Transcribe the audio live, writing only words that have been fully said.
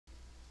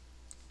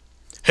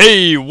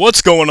Hey,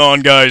 what's going on,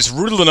 guys?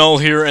 Rudy Linnell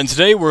here, and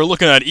today we're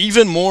looking at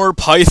even more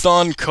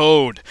Python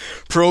code.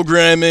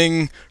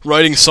 Programming,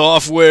 writing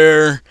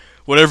software,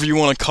 whatever you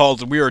want to call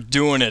it, we are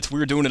doing it.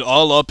 We're doing it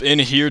all up in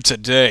here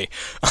today.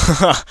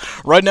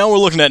 Right now we're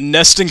looking at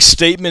nesting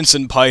statements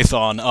in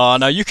Python.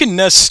 Now you can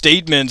nest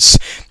statements.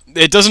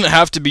 It doesn't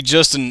have to be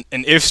just an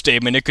if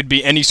statement. It could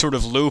be any sort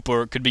of loop,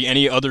 or it could be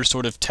any other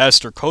sort of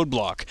test or code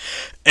block.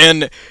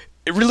 And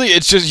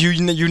it's just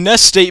you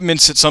nest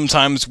statements at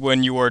sometimes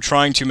when you are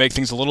trying to make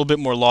things a little bit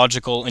more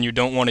logical and you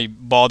don't want to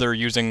bother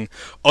using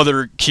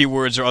other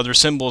keywords or other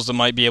symbols that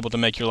might be able to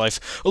make your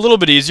life a little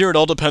bit easier. It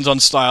all depends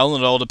on style,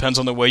 and it all depends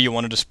on the way you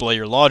want to display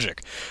your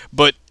logic.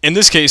 But in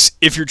this case,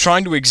 if you're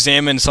trying to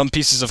examine some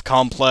pieces of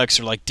complex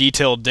or like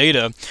detailed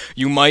data,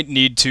 you might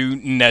need to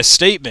nest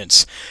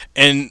statements.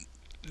 And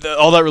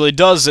all that really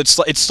does,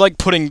 it's like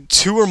putting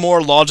two or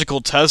more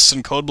logical tests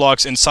and code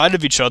blocks inside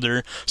of each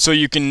other so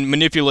you can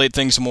manipulate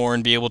things more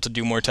and be able to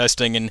do more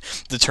testing and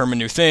determine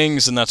new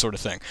things and that sort of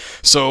thing.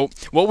 So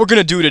what we're going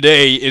to do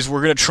today is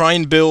we're going to try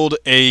and build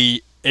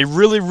a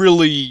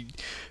really,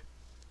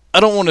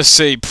 I don't want to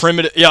say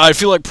primitive. Yeah, I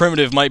feel like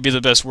primitive might be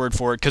the best word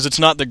for it because it's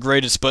not the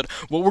greatest, but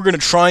what we're going to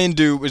try and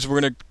do is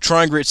we're going to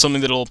try and create something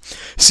that'll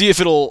see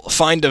if it'll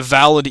find a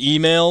valid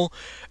email.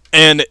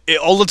 And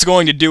all it's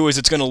going to do is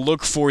it's going to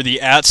look for the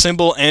 @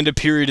 symbol and a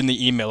period in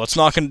the email. It's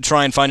not going to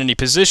try and find any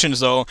positions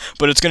though,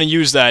 but it's going to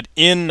use that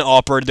in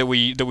operator that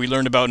we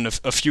learned about in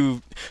a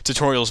few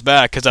tutorials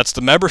back, because that's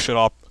the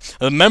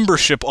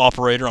membership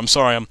operator. I'm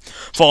sorry, I'm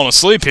falling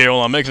asleep here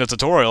while I'm making a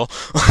tutorial.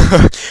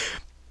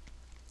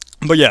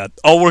 But yeah,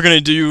 all we're going to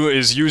do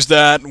is use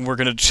that. We're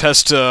going to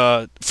test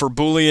for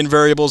Boolean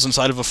variables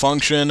inside of a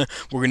function.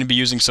 We're going to be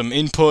using some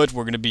input.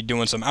 We're going to be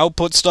doing some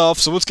output stuff.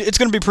 So it's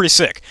going to be pretty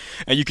sick.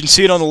 And you can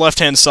see it on the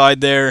left-hand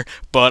side there,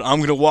 but I'm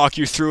going to walk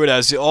you through it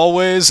as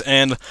always,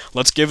 and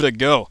let's give it a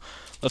go.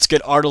 Let's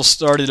get Artle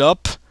started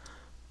up,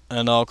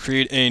 and I'll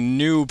create a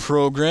new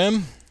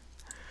program.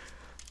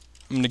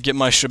 I'm going to get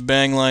my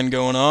shebang line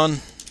going on,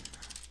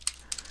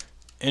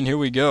 and here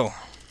we go.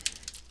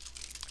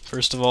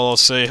 First of all, I'll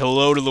say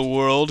hello to the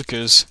world,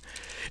 because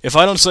if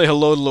I don't say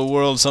hello to the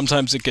world,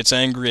 sometimes it gets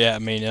angry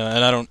at me,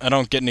 and I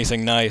don't get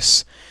anything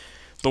nice.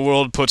 The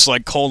world puts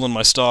like coal in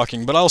my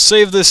stocking. But I'll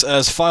save this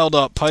as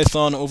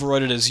file.python,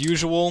 overwrite it as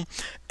usual,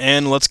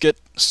 and let's get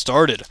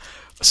started.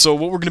 So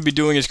what we're going to be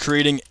doing is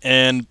creating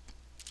an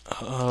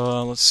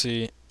let's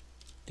see,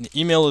 an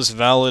email is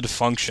valid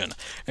function,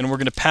 and we're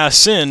going to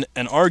pass in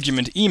an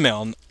argument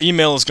email.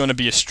 Email is going to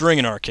be a string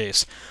in our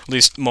case, at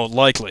least most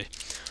likely.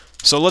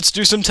 So let's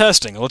do some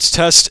testing. Let's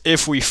test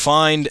if we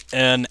find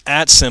an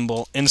 @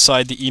 symbol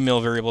inside the email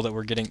variable that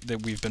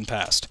we've been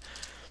passed.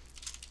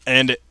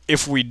 And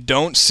if we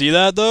don't see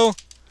that though,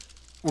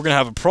 we're gonna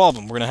have a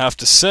problem. We're gonna have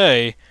to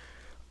say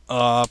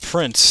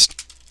print.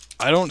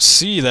 I don't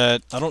see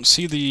that. I don't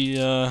see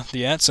the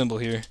 @ symbol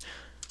here.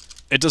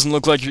 It doesn't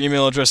look like your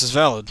email address is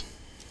valid.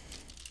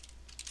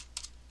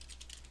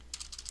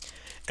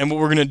 And what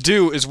we're going to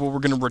do is we're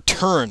going to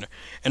return.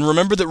 And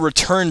remember that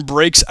return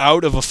breaks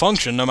out of a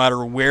function no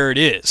matter where it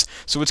is.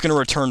 So it's going to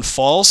return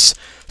false.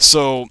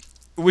 So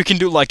we can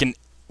do like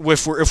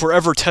if we're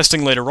ever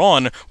testing later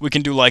on, we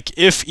can do like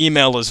if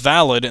email is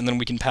valid, and then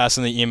we can pass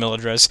in the email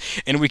address,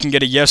 and we can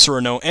get a yes or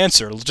a no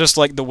answer, just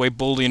like the way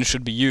Boolean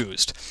should be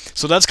used.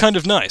 So that's kind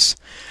of nice.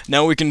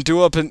 Now we can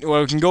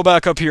we can go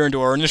back up here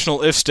into our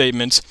initial if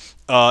statements.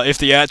 If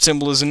the @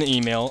 symbol is in the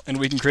email, and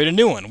we can create a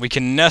new one. We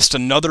can nest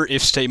another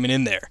if statement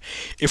in there.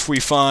 If we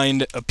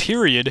find a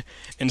period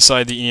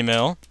inside the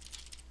email,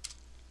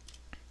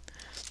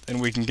 then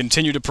we can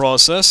continue to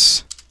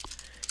process.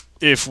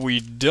 If we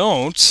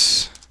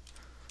don't,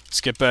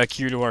 let's get back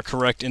here to our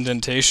correct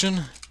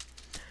indentation.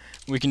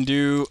 We can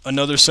do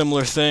another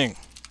similar thing.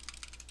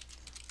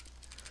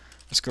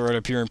 Let's go right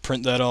up here and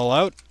print that all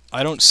out.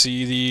 I don't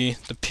see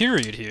the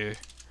period here.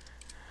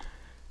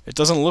 It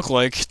doesn't look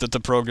like that the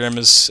program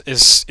is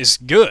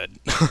good.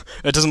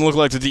 It doesn't look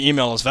like that the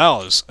email is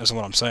valid, is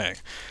what I'm saying.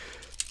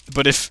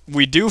 But if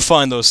we do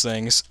find those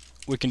things,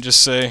 we can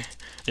just say,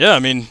 yeah, I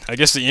mean, I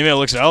guess the email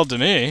looks valid to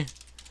me.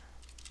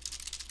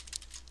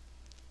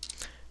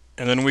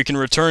 And then we can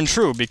return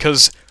true,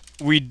 because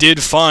we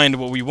did find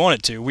what we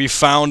wanted to. We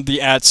found the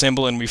 @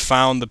 symbol and we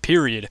found the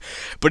period.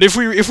 But if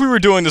we were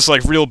doing this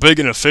like real big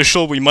and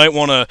official, we might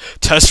want to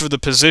test for the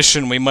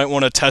position. We might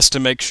want to test to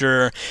make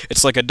sure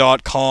it's like a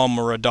 .com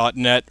or a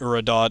 .net or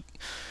a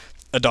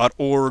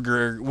 .org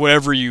or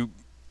whatever you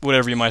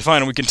might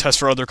find. And we can test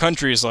for other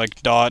countries like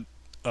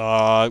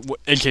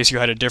in case you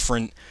had a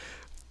different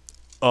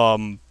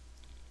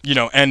you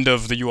know, end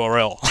of the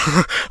URL.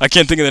 I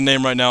can't think of the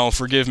name right now,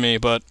 forgive me,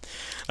 but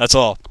that's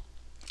all.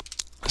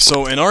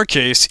 So in our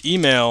case,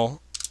 email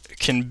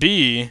can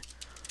be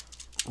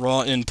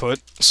raw input,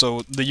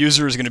 so the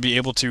user is going to be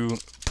able to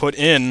put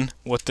in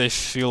what they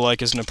feel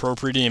like is an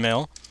appropriate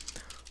email.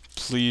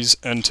 Please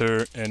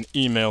enter an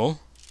email.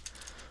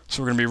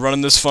 So we're going to be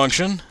running this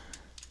function,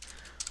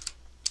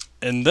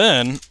 and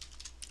then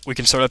we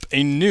can start up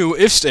a new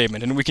if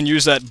statement, and we can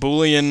use that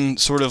Boolean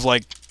sort of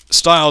like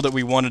style that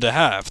we wanted to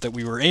have, that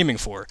we were aiming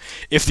for.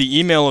 If the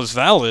email is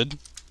valid,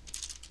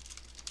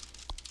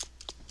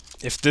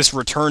 if this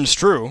returns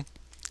true,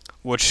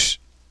 which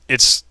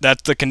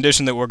that's the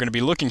condition that we're going to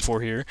be looking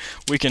for here,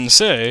 we can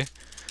say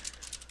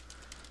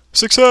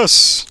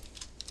success.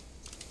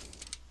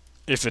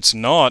 If it's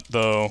not,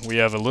 though, we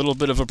have a little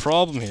bit of a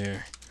problem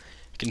here.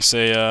 You can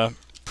say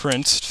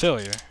print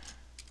failure.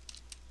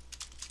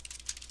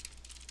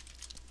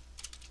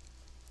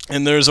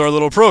 And there's our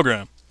little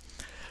program.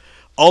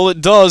 All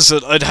it does,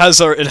 it has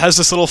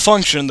this little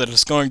function that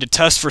it's going to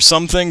test for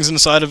some things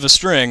inside of a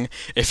string.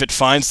 If it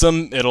finds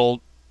them,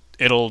 it'll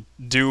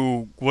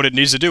do what it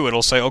needs to do.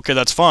 It'll say, okay,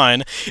 that's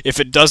fine. If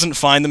it doesn't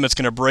find them, it's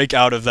going to break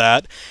out of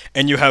that.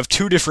 And you have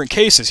two different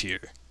cases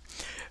here.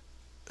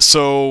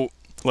 So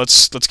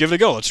let's give it a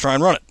go. Let's try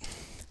and run it.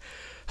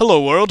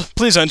 Hello world,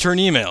 please enter an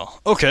email.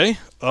 Okay,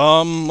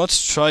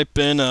 let's type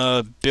in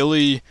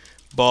Billy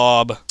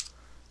Bob.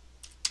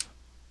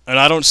 And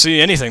I don't see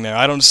anything there.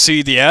 I don't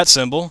see the @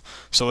 symbol,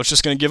 so it's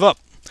just going to give up.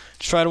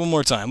 Let's try it one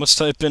more time. Let's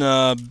type in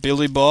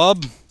Billy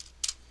Bob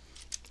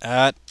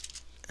at,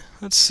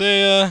 let's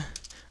say,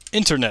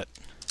 internet.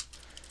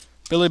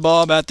 Billy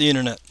Bob at the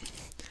internet.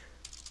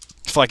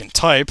 If I can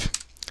type,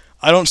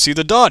 I don't see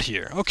the dot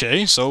here.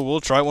 Okay, so we'll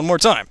try it one more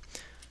time.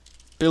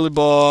 Billy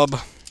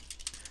Bob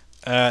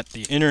at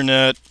the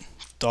internet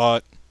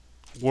dot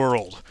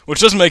world.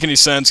 Which doesn't make any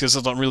sense because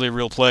it's not really a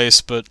real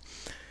place, but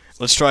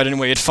let's try it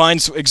anyway. It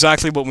finds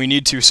exactly what we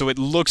need to, so it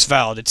looks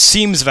valid. It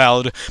seems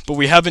valid, but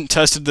we haven't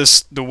tested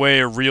this the way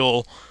a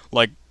real,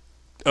 like,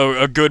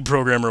 a good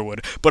programmer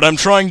would. But I'm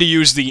trying to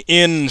use the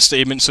in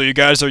statement so you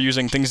guys are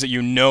using things that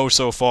you know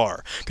so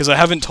far. Because I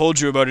haven't told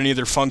you about any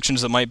other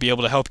functions that might be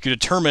able to help you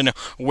determine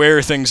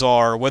where things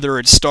are, whether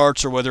it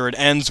starts or whether it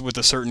ends with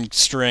a certain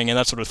string and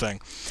that sort of thing.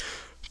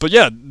 But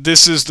yeah,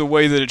 this is the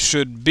way that it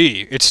should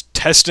be. It's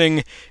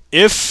testing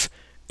if,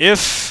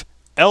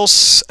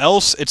 else,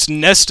 it's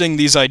nesting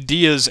these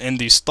ideas and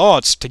these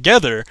thoughts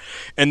together,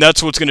 and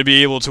that's what's going to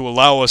be able to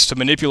allow us to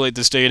manipulate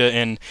this data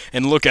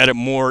and look at it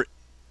more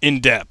in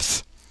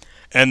depth.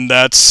 And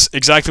that's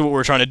exactly what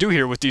we're trying to do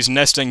here with these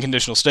nesting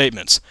conditional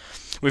statements.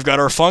 We've got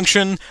our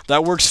function,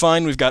 that works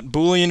fine. We've got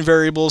Boolean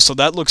variables, so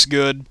that looks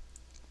good.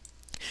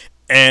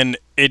 And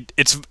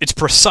it's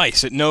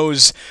precise. It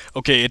knows,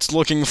 okay, it's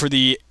looking for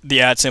the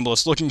 @ symbol,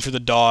 it's looking for the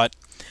dot,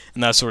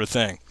 and that sort of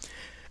thing.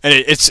 And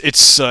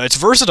it's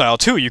versatile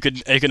too. You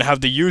can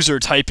have the user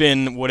type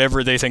in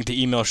whatever they think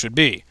the email should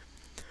be.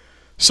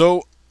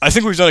 So I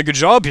think we've done a good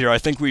job here. I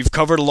think we've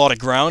covered a lot of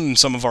ground in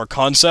some of our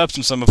concepts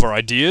and some of our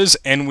ideas,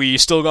 and we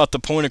still got the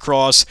point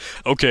across,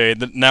 okay,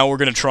 that now we're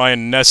going to try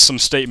and nest some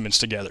statements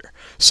together.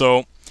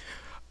 So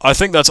I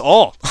think that's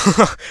all.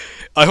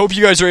 I hope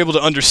you guys are able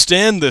to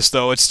understand this,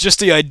 though. It's just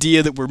the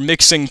idea that we're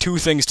mixing two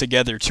things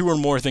together, two or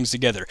more things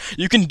together.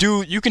 You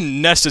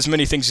can nest as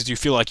many things as you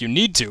feel like you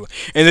need to,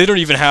 and they don't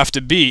even have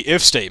to be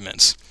if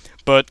statements.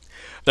 But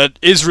that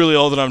is really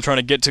all that I'm trying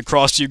to get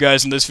across to you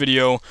guys in this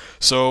video,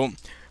 so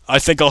I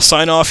think I'll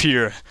sign off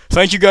here.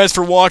 Thank you guys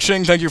for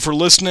watching. Thank you for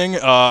listening.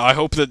 I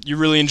hope that you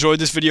really enjoyed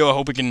this video. I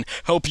hope it can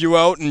help you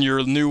out in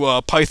your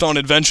new Python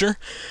adventure.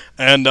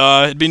 And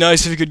it'd be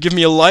nice if you could give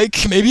me a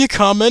like, maybe a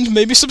comment,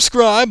 maybe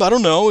subscribe. I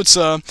don't know.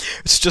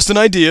 It's just an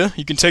idea.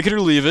 You can take it or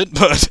leave it.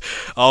 But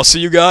I'll see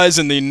you guys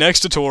in the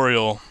next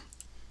tutorial.